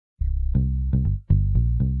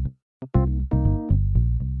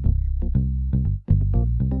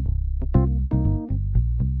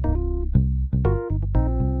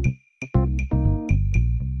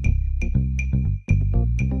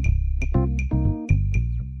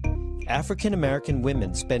African American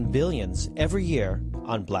women spend billions every year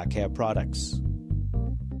on black hair products.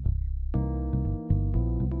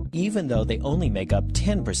 Even though they only make up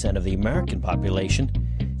 10% of the American population,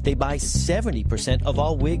 they buy 70% of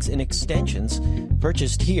all wigs and extensions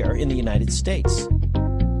purchased here in the United States.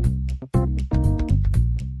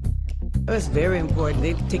 It's very important.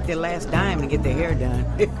 They take their last dime to get their hair done.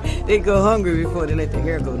 They go hungry before they let their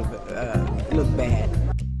hair go to look bad.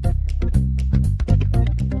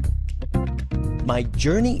 My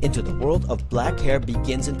journey into the world of black hair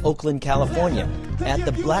begins in Oakland, California, at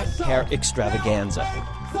the Black Hair Extravaganza.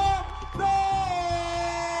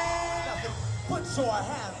 Put your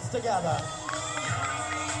hands together.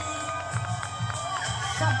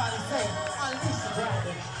 Somebody say, unleash the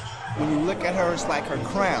dragon. When you look at her, it's like her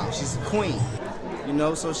crown. She's a queen, you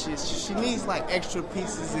know. So she needs like extra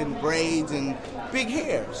pieces and braids and big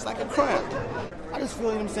hair. It's like a crown. I just feel,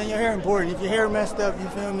 you know what I'm saying, your hair important. If your hair messed up, you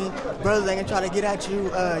feel me? Brothers ain't gonna try to get at you.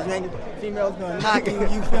 You ain't females gonna knock you.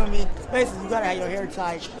 You feel me? Basically, you gotta have your hair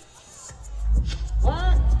tight.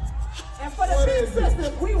 What? And for the big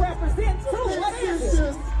sisters, we represent too. What is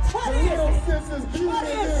it? What is it? What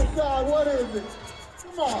is it? What is it?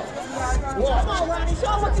 Come on. Come on, Ronnie.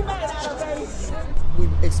 Show what you made out of, baby.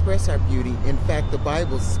 We express our beauty. In fact, the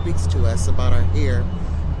Bible speaks to us about our hair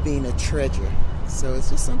being a treasure. So it's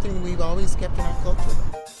just something we've always kept in our culture.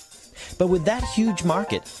 But with that huge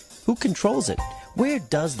market, who controls it? Where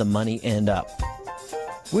does the money end up?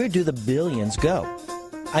 Where do the billions go?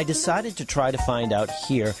 I decided to try to find out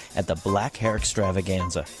here at the Black Hair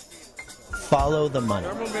Extravaganza. Follow the money.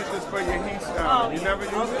 I'm gonna make this for your heat style. You never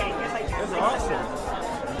use it? It's awesome.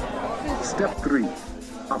 Step 3.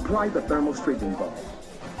 Apply the thermal straightening ball.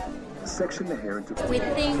 Section the hair into... We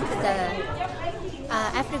think the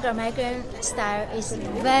African-American style is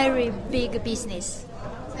very big business.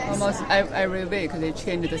 Almost every week they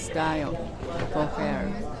change the style for hair.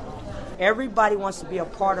 Everybody wants to be a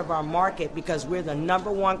part of our market because we're the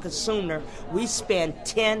 #1 consumer. We spend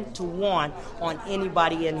 10 to 1 on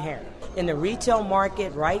anybody in hair. In the retail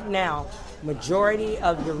market right now, majority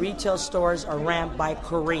of the retail stores are ran by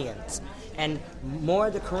Koreans. And more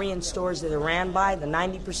of the Korean stores that are ran by, the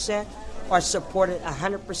 90%, are supported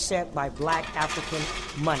 100% by black African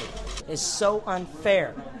money. It's so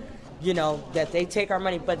unfair, you know, that they take our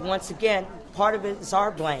money. But once again, part of it is our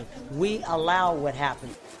blame. We allow what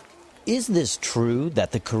happened. Is this true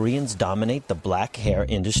that the Koreans dominate the black hair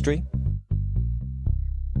industry?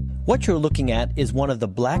 What you're looking at is one of the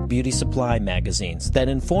Black Beauty Supply magazines that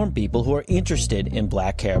inform people who are interested in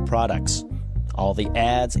black hair products. All the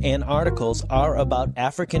ads and articles are about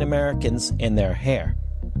African Americans and their hair.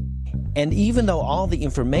 And even though all the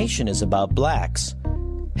information is about blacks,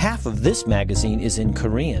 half of this magazine is in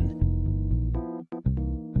Korean.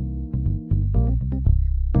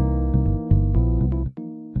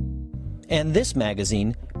 And this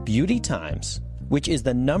magazine, Beauty Times, which is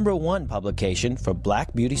the #1 publication for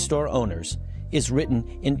black beauty store owners, is written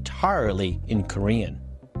entirely in Korean.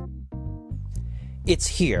 It's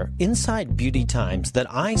here, inside Beauty Times, that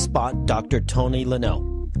I spot Dr. Tony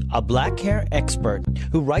Leno, a black hair expert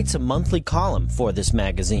who writes a monthly column for this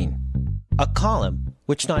magazine. A column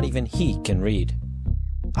which not even he can read.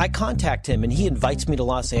 I contact him and he invites me to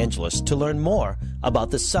Los Angeles to learn more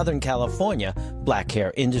about the Southern California black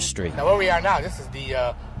hair industry. Now where we are now, this is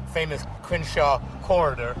the famous Crenshaw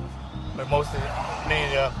corridor where most of the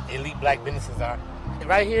many elite black businesses are. And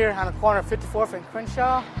right here on the corner of 54th and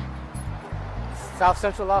Crenshaw, South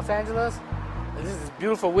Central Los Angeles. This is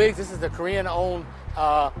beautiful wigs. This is the Korean-owned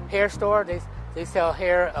hair store. They sell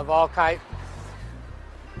hair of all kinds.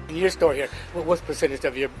 In your store here, what's percentage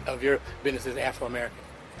of your business is Afro-American?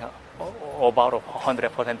 About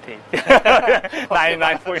 100%.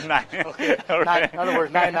 99.9. Okay. Okay. In other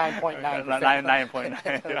words, 99.9%.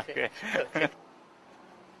 99.9. Okay.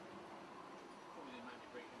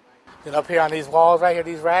 Then up here on these walls right here,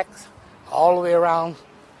 these racks, all the way around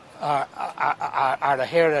are the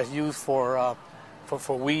hair that's used for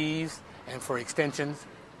weaves and for extensions.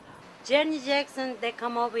 Janet Jackson, they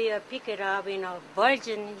come over here, pick it up,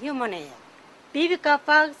 virgin human hair. Vivica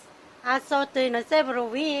Fox, I saw her several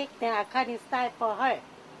weeks, then I cut in style for her.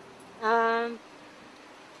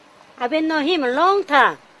 I've been knowing him a long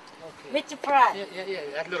time. Okay. Richard Pryor. Yeah,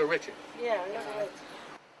 that's Little Richard. Yeah, Little Richard.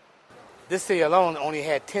 This city alone only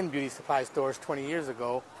had 10 beauty supply stores 20 years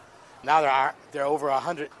ago. Now there are over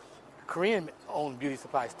 100 Korean-owned beauty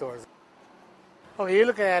supply stores. Okay, you're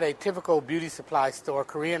looking at a typical beauty supply store,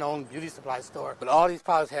 Korean-owned beauty supply store, but all these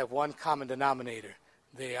products have one common denominator.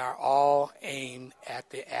 They are all aimed at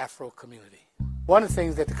the Afro community. One of the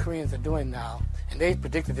things that the Koreans are doing now And they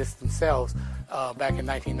predicted this themselves back in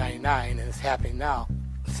 1999, and it's happening now.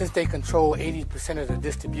 Since they control 80% of the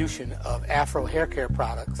distribution of Afro hair care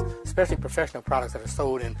products, especially professional products that are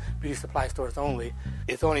sold in beauty supply stores only,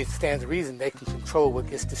 it only stands to reason they can control what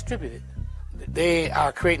gets distributed. They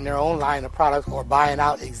are creating their own line of products or buying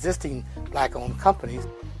out existing black-owned companies.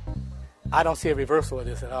 I don't see a reversal of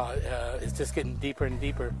this at all. It's just getting deeper and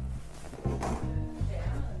deeper.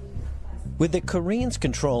 With the Koreans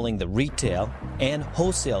controlling the retail and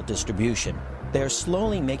wholesale distribution, they're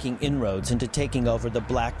slowly making inroads into taking over the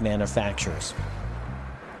black manufacturers.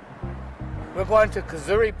 We're going to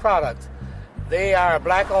Kazuri Products. They are a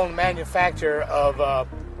black-owned manufacturer of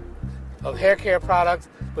hair care products,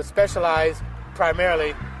 but specialize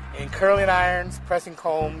primarily in curling irons, pressing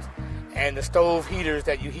combs, and the stove heaters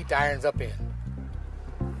that you heat the irons up in.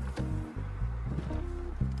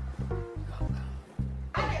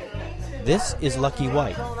 This is Lucky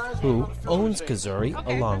White, who owns Kazuri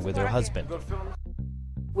along with her husband.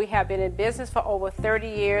 We have been in business for over 30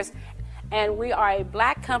 years, and we are a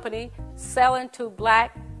black company selling to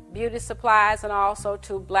black beauty supplies and also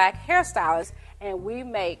to black hairstylists, and we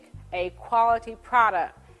make a quality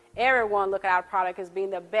product. Everyone look at our product as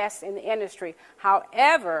being the best in the industry.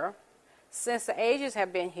 However, since the Asians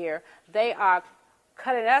have been here, they are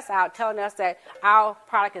cutting us out, telling us that our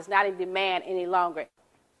product is not in demand any longer.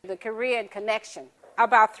 The Korean connection.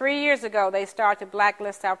 About 3 years ago, they started to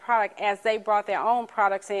blacklist our product. As they brought their own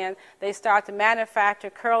products in, they started to manufacture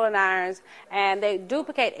curling irons, and they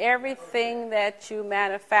duplicate everything that you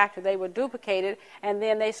manufacture. They would duplicate it, and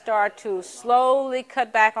then they start to slowly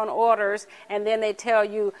cut back on orders, and then they tell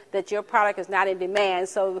you that your product is not in demand.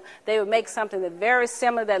 So they would make something that's very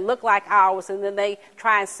similar that looked like ours, and then they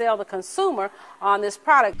try and sell the consumer on this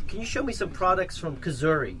product. Can you show me some products from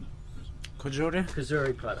Kazuri? Kazuri?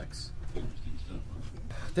 Kazuri products.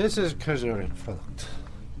 This is Kazuri product.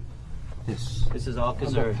 This is all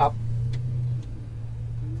Kazuri. Pop.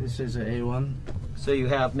 This is A1. So you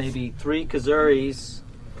have maybe 3 Kazuris,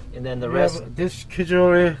 and then the rest. This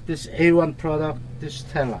Kazuri, this A1 product, this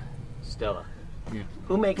Stella. Stella. Yeah.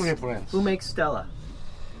 Who makes? 3 brands. Who makes Stella?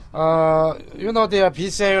 You know, they are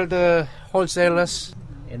resale the wholesalers.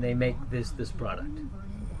 And they make this product.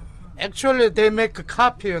 Actually, they make a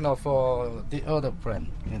copy, you know, for the other brand,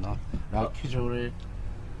 you know, like Kazuri,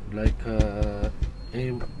 like A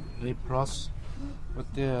plus, but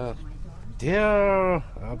their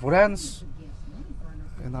brands,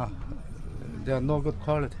 you know, they are no good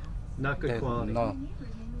quality. Not good quality. No,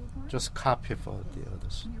 just copy for the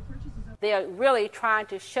others. They are really trying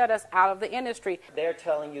to shut us out of the industry. They're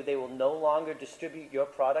telling you they will no longer distribute your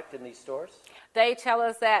product in these stores? They tell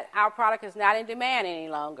us that our product is not in demand any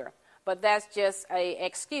longer, but that's just an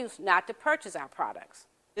excuse not to purchase our products.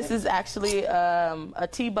 This is actually a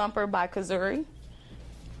T-bumper by Kazuri.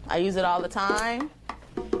 I use it all the time.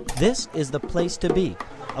 This is the place to be,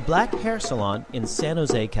 a black hair salon in San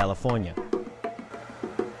Jose, California.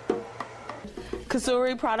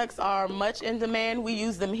 Kazuri products are much in demand. We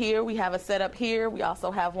use them here. We have a setup here. We also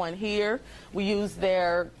have one here. We use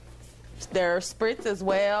their spritz as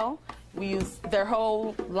well. We use their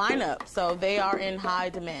whole lineup, so they are in high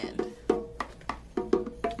demand.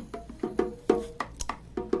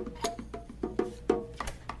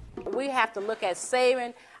 We have to look at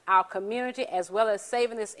saving our community as well as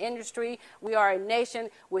saving this industry. We are a nation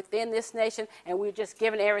within this nation, and we're just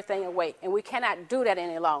giving everything away. And we cannot do that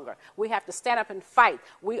any longer. We have to stand up and fight.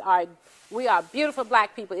 We are beautiful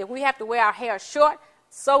black people. If we have to wear our hair short,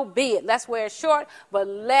 so be it. Let's wear it short, but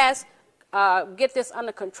let's get this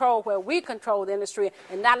under control where we control the industry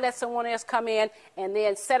and not let someone else come in and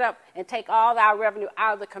then set up and take all our revenue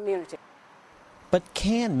out of the community. But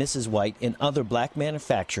can Mrs. White and other black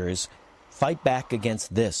manufacturers fight back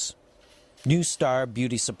against this? New Star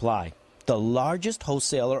Beauty Supply, the largest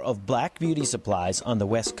wholesaler of black beauty supplies on the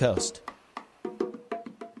West Coast.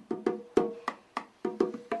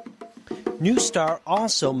 New Star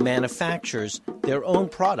also manufactures their own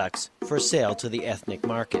products for sale to the ethnic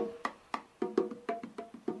market.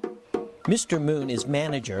 Mr. Moon is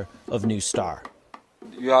manager of New Star.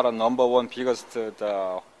 We are the #1 biggest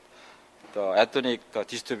the ethnic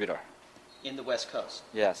distributor. In the West Coast?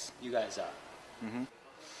 Yes. You guys are? Mm-hmm.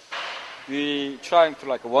 We trying to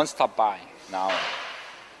like one-stop buying now.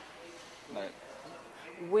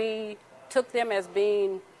 We took them as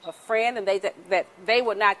being a friend, and that they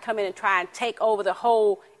would not come in and try and take over the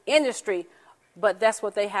whole industry, but that's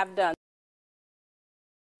what they have done.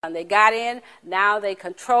 And they got in, now they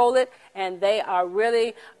control it, and they are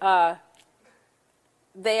really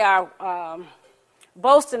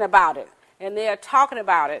boasting about it, and they are talking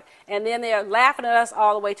about it, and then they are laughing at us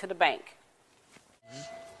all the way to the bank.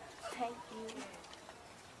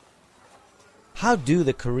 How do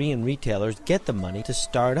the Korean retailers get the money to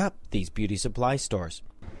start up these beauty supply stores?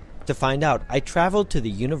 To find out, I traveled to the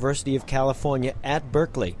University of California at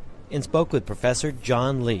Berkeley and spoke with Professor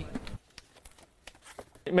John Lee.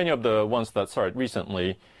 Many of the ones that started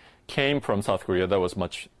recently came from South Korea that was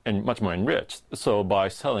much more enriched. So by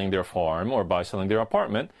selling their farm or by selling their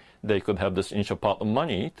apartment, they could have this initial pot of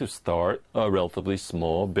money to start relatively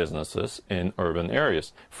small businesses in urban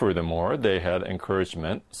areas. Furthermore, they had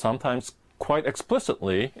encouragement, sometimes quite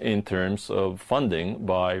explicitly in terms of funding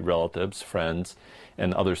by relatives, friends,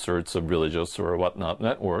 and other sorts of religious or whatnot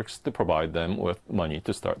networks to provide them with money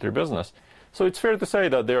to start their business. So it's fair to say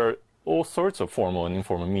that there are all sorts of formal and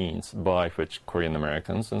informal means by which Korean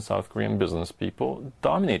Americans and South Korean business people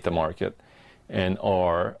dominate the market and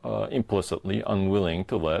are implicitly unwilling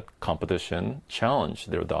to let competition challenge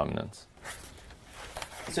their dominance.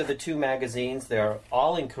 So the two magazines, they're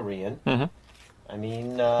all in Korean. Mm-hmm. I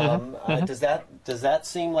mean, does that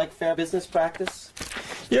seem like fair business practice?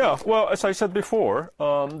 Yeah, well, as I said before,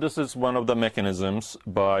 this is one of the mechanisms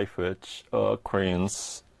by which South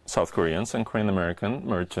Koreans and Korean American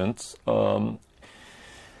merchants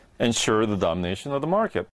ensure the domination of the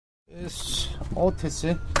market. It's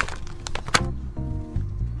OTC.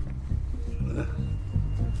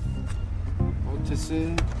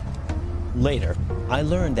 OTC. Later, I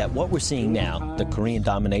learned that what we're seeing now, the Korean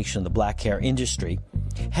domination of the black hair industry,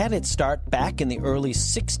 had its start back in the early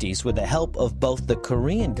 60s with the help of both the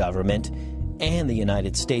Korean government and the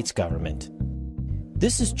United States government.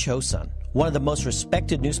 This is Chosun, one of the most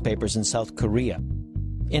respected newspapers in South Korea.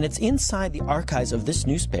 And it's inside the archives of this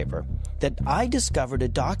newspaper that I discovered a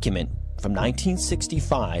document from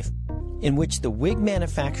 1965 in which the wig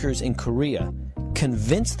manufacturers in Korea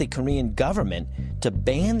convinced the Korean government to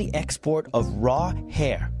ban the export of raw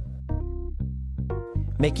hair,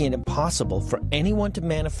 making it impossible for anyone to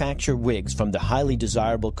manufacture wigs from the highly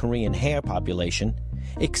desirable Korean hair population,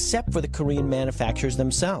 except for the Korean manufacturers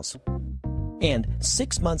themselves. And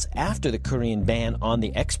 6 months after the Korean ban on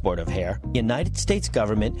the export of hair, the United States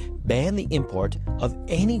government banned the import of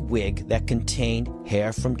any wig that contained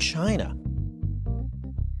hair from China.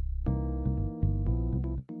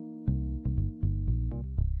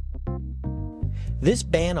 This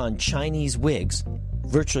ban on Chinese wigs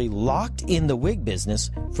virtually locked in the wig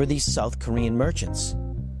business for these South Korean merchants.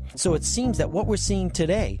 So it seems that what we're seeing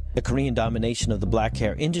today, the Korean domination of the black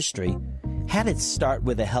hair industry, had its start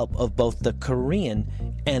with the help of both the Korean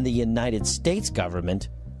and the United States government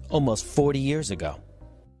almost 40 years ago.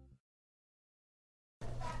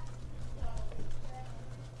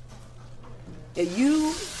 If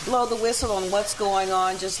you blow the whistle on what's going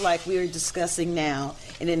on, just like we were discussing now,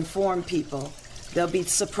 and inform people, they'll be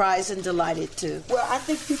surprised and delighted too. Well, I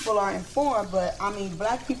think people are informed, but I mean,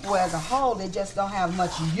 black people as a whole, they just don't have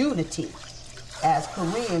much unity as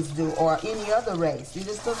Koreans do, or any other race. It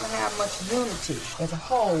just doesn't have much unity. As a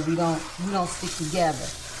whole, we don't stick together.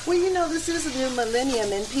 Well, you know, this is a new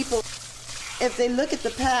millennium, and people, if they look at the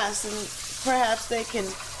past, and perhaps they can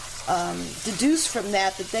deduce from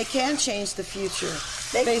that they can change the future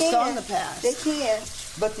based on the past. They can,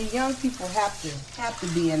 but the young people have to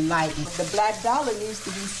be enlightened. The black dollar needs to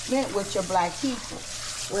be spent with your black people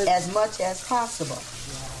as much as possible.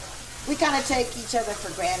 We kind of take each other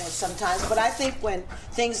for granted sometimes, but I think when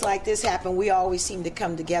things like this happen, we always seem to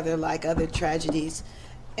come together like other tragedies.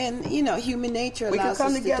 And, you know, human nature allows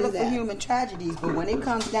us to do that. We can come together for human tragedies, but when it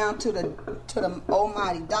comes down to the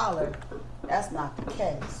almighty dollar, that's not the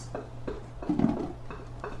case.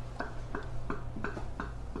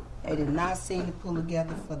 They did not seem to pull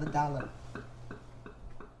together for the dollar.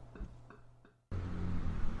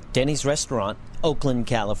 Denny's Restaurant, Oakland,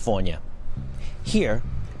 California. Here,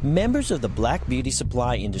 members of the black beauty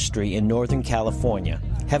supply industry in Northern California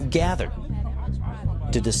have gathered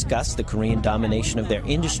to discuss the Korean domination of their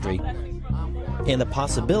industry and the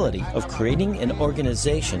possibility of creating an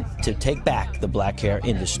organization to take back the black hair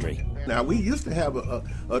industry. Now, we used to have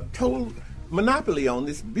a total monopoly on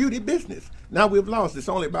this beauty business. Now we've lost. It's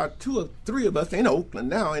only about 2 or 3 of us in Oakland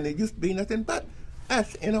now, and it used to be nothing but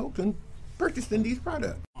us in Oakland purchasing these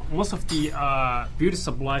products. Most of the beauty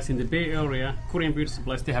supplies in the Bay Area, Korean beauty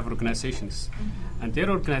supplies, they have organizations. And their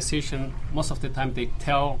organization, most of the time, they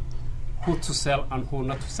tell who to sell and who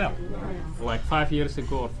not to sell. Like 5 years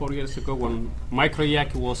ago or 4 years ago, when micro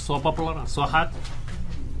yak was so popular and so hot,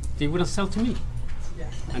 they wouldn't sell to me.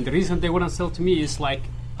 And the reason they wouldn't sell to me is like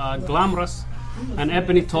glamorous, and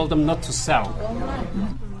Ebony told them not to sell.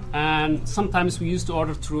 And sometimes we used to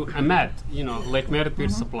order through Ahmed, Lake Merritt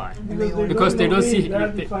Beauty Supply, because they don't see.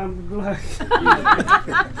 If I'm black.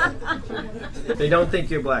 They don't think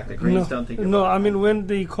you're black. The Koreans don't think you're black. No, I mean, when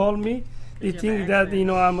they call me, they think that,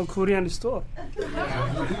 I'm a Korean store.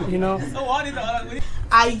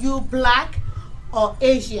 Are you black or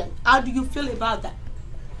Asian? How do you feel about that?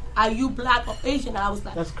 Are you black or Asian? I was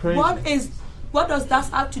like, that's crazy. What does that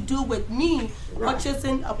have to do with me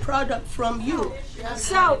purchasing a product from you?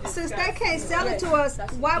 So, since they can't sell it to us,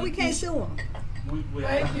 why we can't sue them?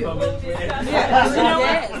 Thank you.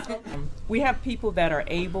 We have people that are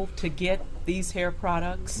able to get these hair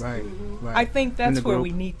products. Right. I think that's where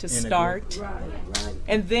we need to start.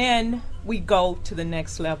 And then we go to the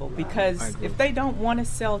next level, because if they don't want to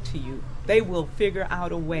sell to you, they will figure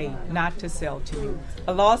out a way not to sell to you.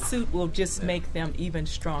 A lawsuit will just make them even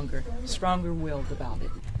stronger-willed about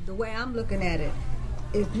it. The way I'm looking at it,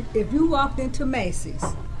 if you walked into Macy's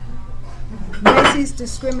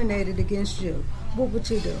discriminated against you, what would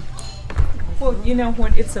you do? Well, you know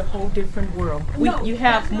what? It's a whole different world. You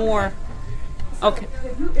have more. Okay.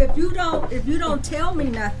 If you don't tell me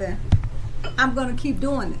nothing, I'm gonna keep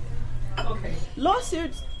doing it. Okay.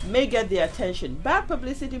 Lawsuits may get their attention. Bad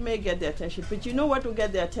publicity may get their attention, but you know what will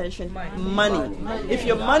get their attention? Money. If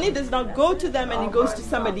your money does not go to them and it goes to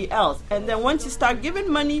somebody else, and then once you start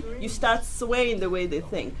giving money, you start swaying the way they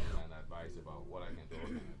think.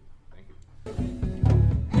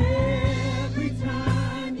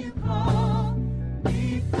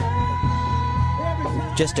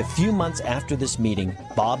 Just a few months after this meeting,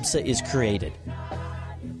 BOBSA is created,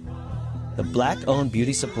 the Black-Owned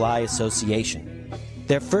Beauty Supply Association.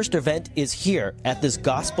 Their first event is here at this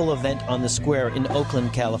gospel event on the square in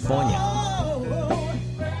Oakland, California.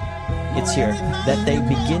 It's here that they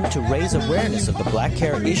begin to raise awareness of the black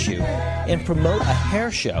hair issue and promote a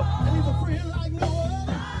hair show. I'm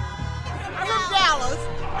from Dallas.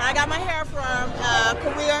 I got my hair from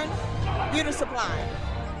Korean Beauty Supply.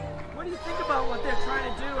 What do you think about what they're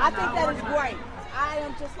trying to do? I think that is great. I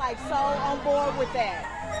am just so on board with that.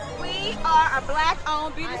 We are a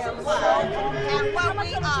black-owned beauty supply, and what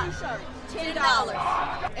we are,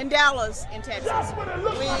 $10 in Dallas, in Texas.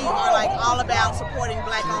 We are all about supporting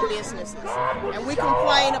black-owned businesses, and we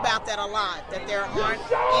complain about that a lot, that there aren't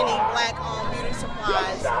any black-owned beauty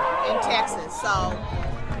supplies in Texas. So,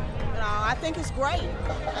 I think it's great.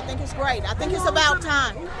 I think it's great. I think it's about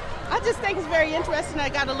time. I just think it's very interesting. I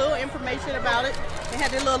got a little information about it. They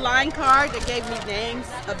had a little line card that gave me names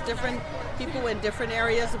of different people in different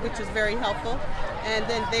areas, which is very helpful. And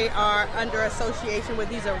then they are under association with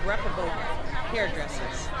these are reputable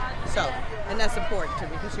hairdressers. So, and that's important to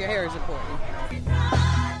me because your hair is important.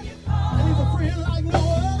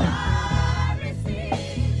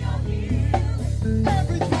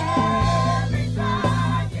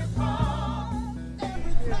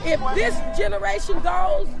 If this generation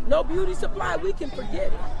goes, no beauty supply, we can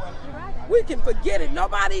forget it. We can forget it.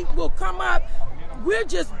 Nobody will come up. We're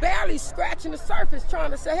just barely scratching the surface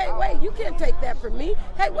trying to say, hey, wait, you can't take that from me.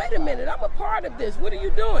 Hey, wait a minute, I'm a part of this. What are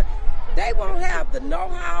you doing? They won't have the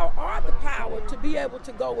know-how or the power to be able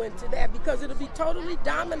to go into that because it'll be totally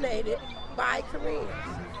dominated by Koreans.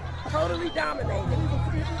 Totally dominated.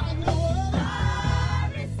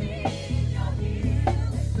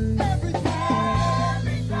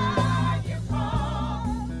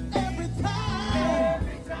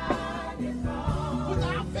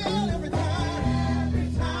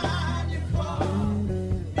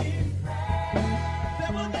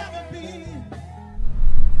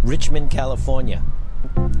 Richmond, California.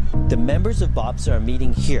 The members of BOBSA are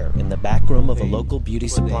meeting here in the back room of a local beauty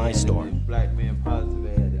supply store. Black men positive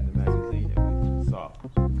ad in the magazine that we saw.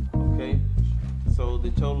 Okay? So the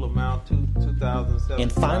total amount to $2,700.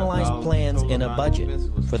 And finalized plans and a budget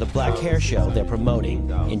for the black hair show they're promoting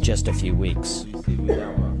in just a few weeks. You see, we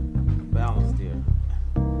have a balance there.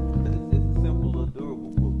 It's a simple, little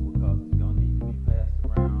durable book because it's going to need to be passed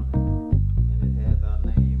around and it has our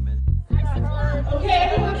name and. Okay,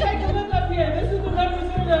 everyone take a look up here. This is the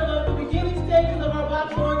representative of the beginning stages of our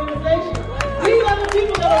BOBSA organization. These are the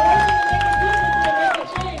people that are working to make a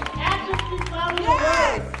change. Action speaks louder than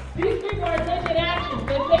words. These people are taking action.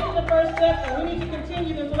 They're taking the first step, and we need to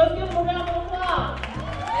continue this. So let's give them a round of applause.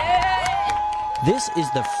 This is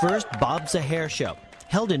the first BOBSA hair show,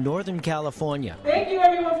 held in Northern California. Thank you,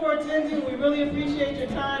 everyone, for attending. We really appreciate your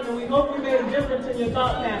time, and we hope we made a difference in your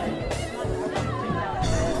thought pattern.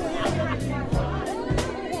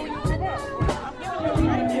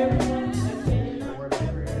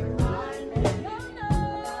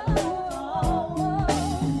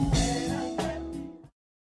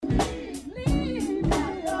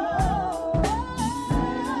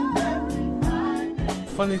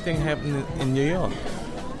 funny thing happened in New York.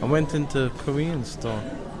 I went into a Korean store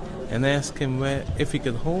and asked him if he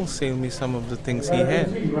could wholesale me some of the things he had.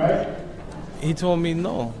 He told me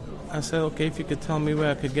no. I said, okay, if you could tell me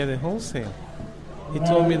where I could get it wholesale. He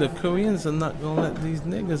told me the Koreans are not going to let these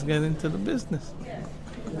niggas get into the business.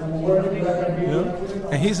 You know?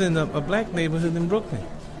 And he's in a black neighborhood in Brooklyn.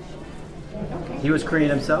 He was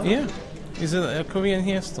Korean himself? Yeah. He's in a Korean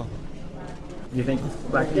hair store. You think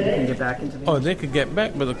black people can get back into the Oh, they could get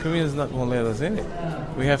back, but the Koreans not going to let us in it.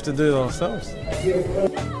 We have to do it ourselves.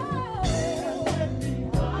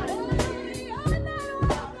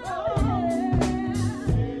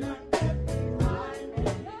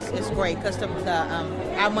 It's great because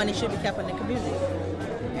our money should be kept in the community.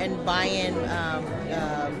 And buying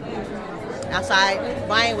outside,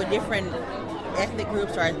 buying with different ethnic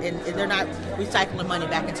groups, and they're not recycling money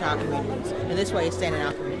back into our communities. And this way it's staying in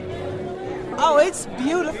our community. Oh, it's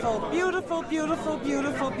beautiful, beautiful, beautiful,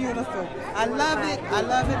 beautiful, beautiful. I love it, I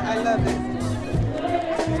love it, I love it.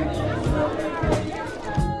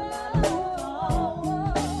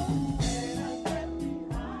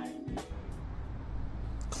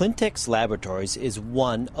 Clintex Laboratories is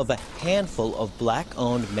one of a handful of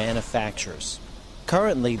black-owned manufacturers.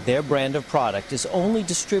 Currently, their brand of product is only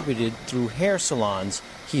distributed through hair salons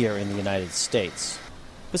here in the United States.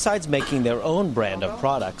 Besides making their own brand of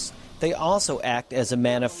products, they also act as a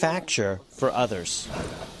manufacturer for others.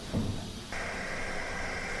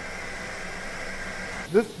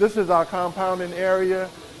 This is our compounding area.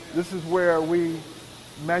 This is where we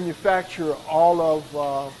manufacture all of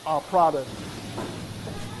our products.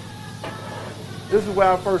 This is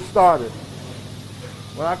where I first started.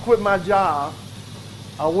 When I quit my job,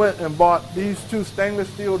 I went and bought these 2 stainless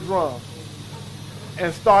steel drums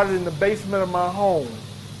and started in the basement of my home.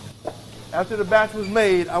 After the batch was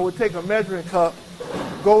made, I would take a measuring cup,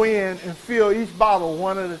 go in and fill each bottle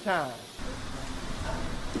one at a time.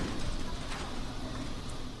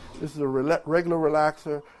 This is a regular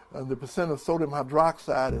relaxer. The percent of sodium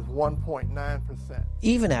hydroxide is 1.9%.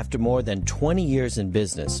 Even after more than 20 years in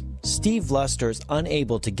business, Steve Luster is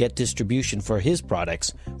unable to get distribution for his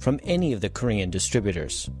products from any of the Korean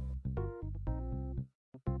distributors.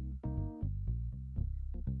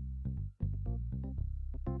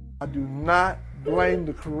 I do not blame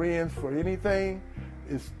the Koreans for anything.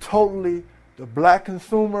 It's totally the black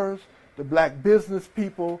consumers, the black business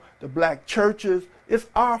people, the black churches. It's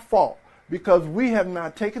our fault because we have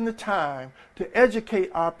not taken the time to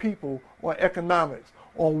educate our people on economics,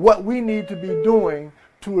 on what we need to be doing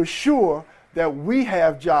to assure that we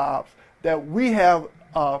have jobs, that we have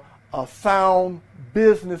a sound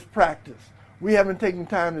business practice. We haven't taken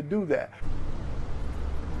time to do that.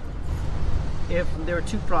 If there were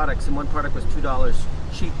 2 products and one product was $2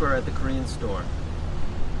 cheaper at the Korean store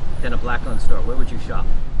than a black-owned store, where would you shop?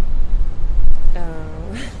 I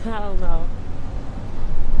don't know.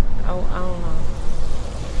 I don't know.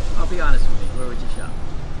 I'll be honest with you. Where would you shop?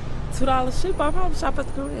 $2 cheaper. I'll probably shop at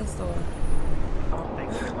the Korean store.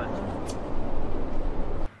 Thanks very much.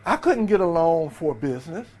 I couldn't get a loan for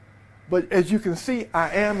business, but as you can see,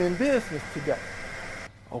 I am in business today.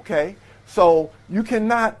 Okay? So you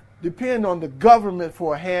cannot depend on the government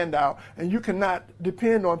for a handout, and you cannot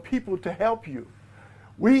depend on people to help you.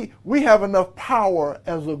 We have enough power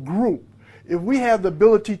as a group. If we have the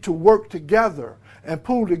ability to work together and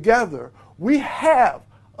pull together, we have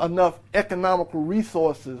enough economical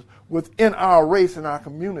resources within our race and our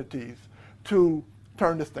communities to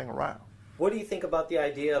turn this thing around. What do you think about the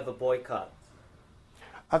idea of a boycott?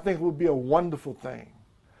 I think it would be a wonderful thing.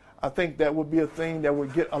 I think that would be a thing that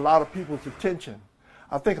would get a lot of people's attention.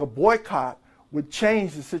 I think a boycott would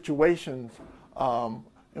change the situations and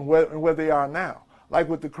where they are now. Like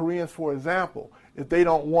with the Koreans, for example, if they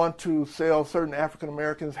don't want to sell certain African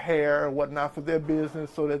Americans hair and whatnot for their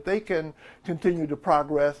business so that they can continue to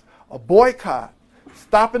progress, a boycott,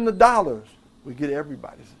 stopping the dollars, would get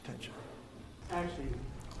everybody's attention.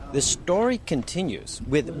 The story continues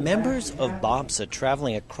with members of BOPSA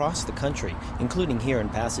traveling across the country, including here in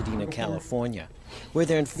Pasadena, California, where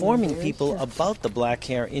they're informing people about the black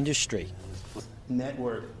hair industry,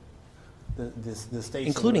 network,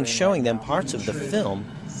 including showing them parts of the film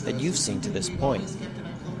that you've seen to this point.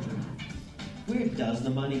 Where does the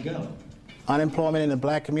money go? Unemployment in the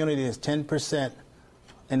black community is 10%,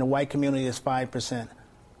 in the white community is 5%.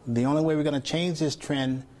 The only way we're going to change this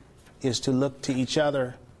trend is to look to each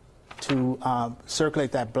other to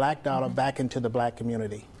circulate that black dollar back into the black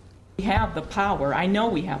community. We have the power. I know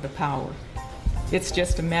we have the power. It's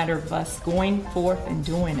just a matter of us going forth and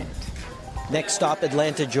doing it. Next stop,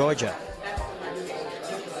 Atlanta, Georgia.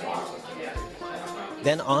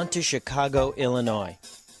 then on to Chicago, Illinois.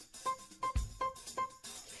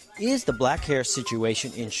 Is the black hair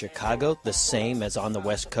situation in Chicago the same as on the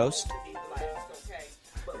West Coast?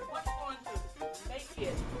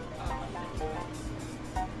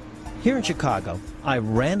 Here in Chicago, I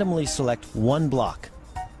randomly select one block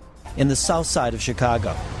in the south side of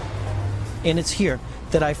Chicago. And it's here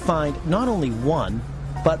that I find not only one,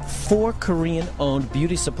 but 4 Korean-owned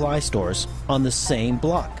beauty supply stores on the same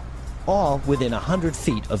block, all within 100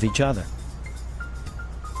 feet of each other.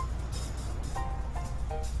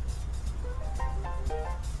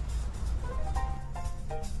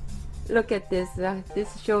 Look at this.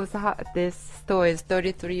 This shows how this store is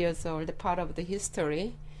 33 years old, part of the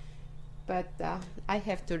history. But I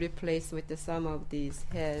have to replace with some of these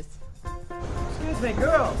heads. Excuse me,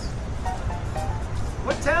 girls.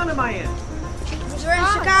 What town am I in? We're in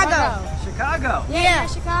Chicago. Chicago? Yeah,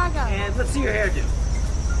 Chicago. And let's see your hairdo.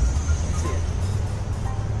 Let's see it.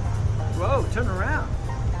 Whoa, turn around.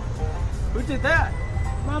 Who did that?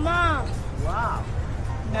 My mom. Wow.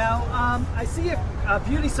 Now, I see a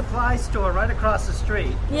beauty supply store right across the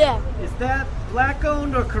street. Yeah. Is that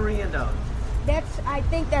black-owned or Korean-owned? I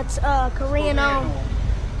think that's Korean-owned.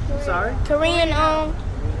 Sorry? Korean-owned.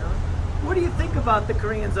 What do you think about the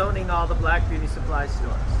Koreans owning all the black beauty supply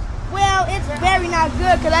stores? Well, it's very not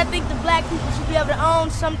good because I think the black people should be able to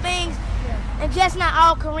own some things, and just not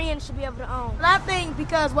all Koreans should be able to own. I think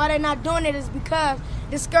because why they're not doing it is because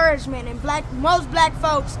discouragement, and most black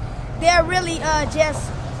folks, they're really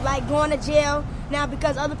just like going to jail now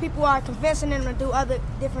because other people are convincing them to do other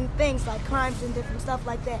different things like crimes and different stuff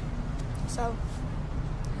like that. So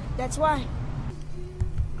that's why.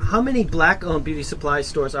 How many black-owned beauty supply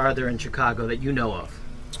stores are there in Chicago that you know of?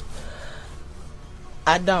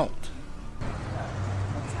 I don't.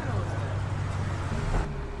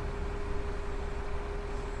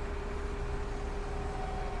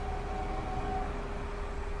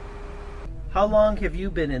 How long have you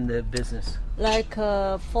been in the business? Like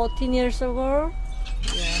 14 years ago.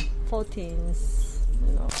 Yeah, 14.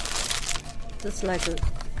 Just like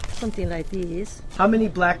something like this. How many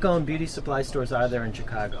black-owned beauty supply stores are there in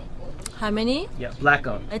Chicago? How many? Yeah,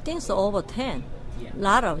 black-owned. I think so, over 10. A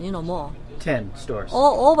lot of, more. 10 stores.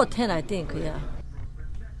 Oh, over 10, I think, yeah.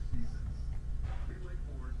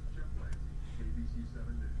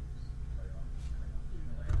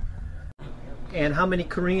 And how many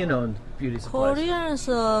Korean-owned beauty supplies? Koreans,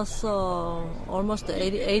 so almost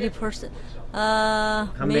 80%.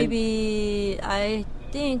 Maybe, I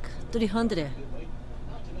think 300.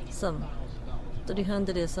 Some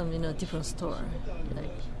 300 some different store.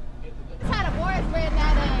 That's how the boys wear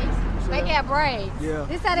nowadays. They got braids. Yeah.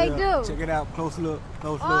 This how they do. Check it out. Close look.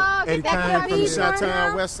 Close Oh, look. get that from the peace on Chi-Town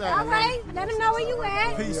now. West Side. All right, let them know where you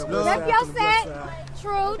at. Peace, love. Rep your To the West set.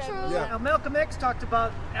 True. Now, Malcolm X talked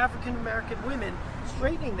about African-American women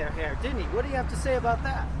straightening their hair, didn't he? What do you have to say about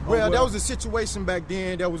that? Well, that was a situation back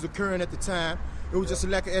then that was occurring at the time. It was just a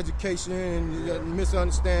lack of education and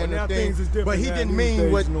misunderstanding of things. But he didn't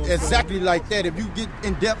mean what exactly like that. If you get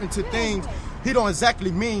in depth into things, he don't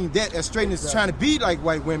exactly mean that as straight as trying to be like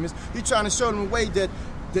white women. He's trying to show them a way that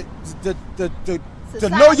to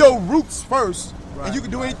know your roots first, and you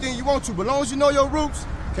can do anything you want to. But as long as you know your roots,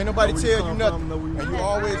 can't nobody tell you nothing, and you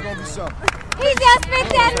always gonna be something. He just spit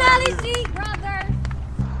that knowledge, brother.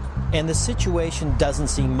 And the situation doesn't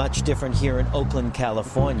seem much different here in Oakland,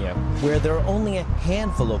 California, where there are only a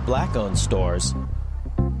handful of black-owned stores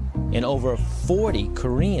and over 40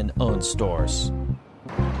 Korean-owned stores.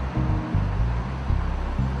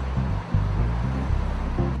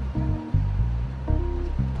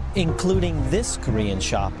 Including this Korean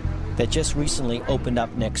shop that just recently opened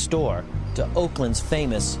up next door to Oakland's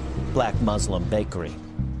famous Black Muslim bakery.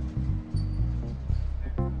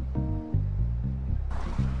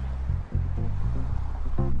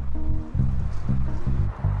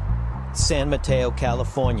 San Mateo,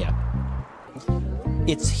 California.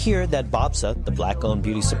 It's here that BOBSA, the Black-Owned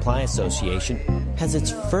Beauty Supply Association, has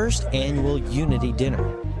its first annual Unity Dinner.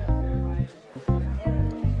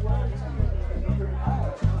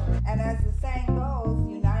 And as the saying goes,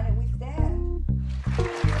 united we stand.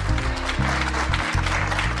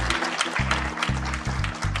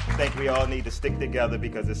 I think we all need to stick together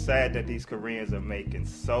because it's sad that these Koreans are making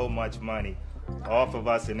so much money off of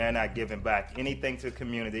us and they're not giving back anything to the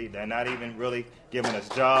community. They're not even really giving us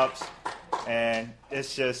jobs. And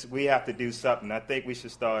it's just, we have to do something. I think we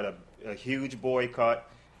should start a huge boycott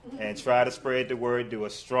and try to spread the word, do a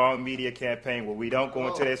strong media campaign where we don't go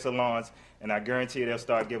into their salons, and I guarantee they'll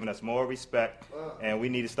start giving us more respect. And we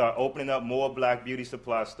need to start opening up more black beauty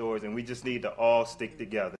supply stores, and we just need to all stick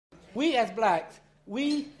together. We as blacks,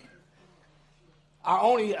 we are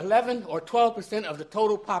only 11 or 12% of the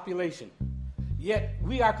total population. Yet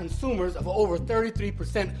we are consumers of over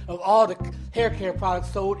 33% of all the hair care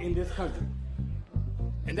products sold in this country.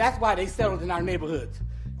 And that's why they settled in our neighborhoods.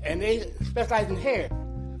 And they specialize in hair.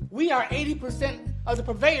 We are 80% of the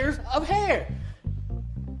purveyors of hair,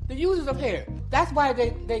 the users of hair. That's why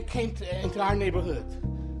they came into our neighborhoods.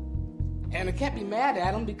 And I can't be mad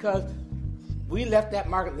at them because we left that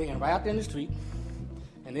market laying right out there in the street,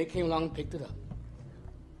 and they came along and picked it up.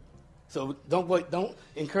 So don't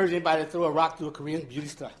encourage anybody to throw a rock to a Korean beauty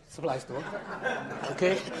supply store,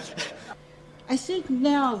 okay? I think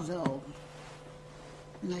now, though,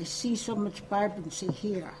 and I see so much vibrancy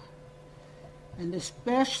here, and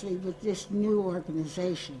especially with this new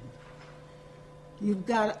organization, you've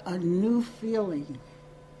got a new feeling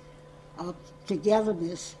of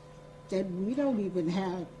togetherness that we don't even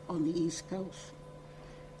have on the East Coast.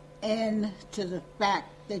 And to the fact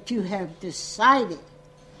that you have decided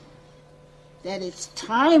that it's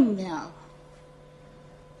time now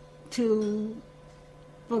to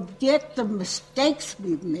forget the mistakes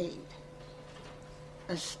we've made,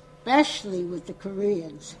 especially with the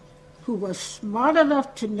Koreans, who were smart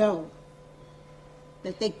enough to know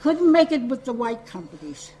that they couldn't make it with the white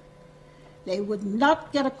companies. They would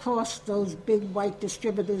not get across those big white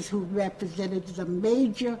distributors who represented the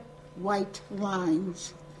major white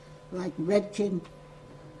lines like Redken,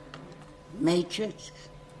 Matrix,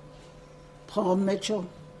 Paul Mitchell.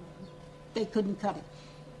 They couldn't cut it.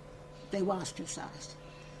 They were ostracized.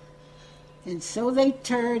 And so they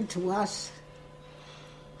turned to us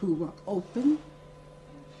who were open,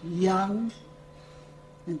 young,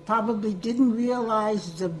 and probably didn't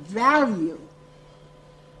realize the value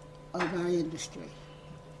of our industry.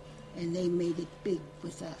 And they made it big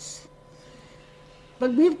with us.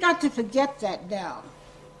 But we've got to forget that now.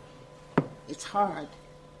 It's hard.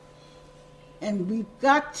 And we've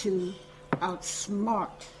got to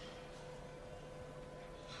outsmart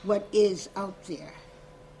what is out there.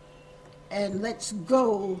 And let's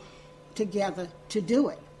go together to do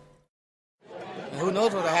it. Who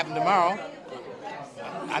knows what'll happen tomorrow?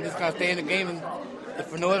 I'm just going to stay in the game and, if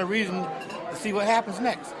for no other reason, to see what happens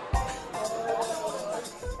next.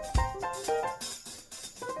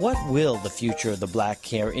 What will the future of the black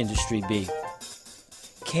hair industry be?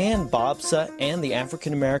 Can BOBSA and the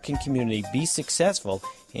African American community be successful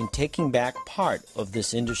in taking back part of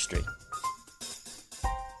this industry?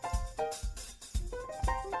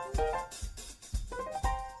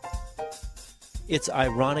 It's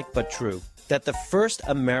ironic but true that the first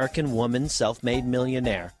American woman self-made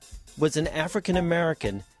millionaire was an African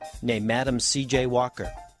American named Madam C.J.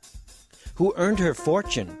 Walker, who earned her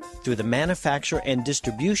fortune through the manufacture and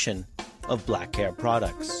distribution of black hair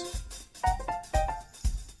products.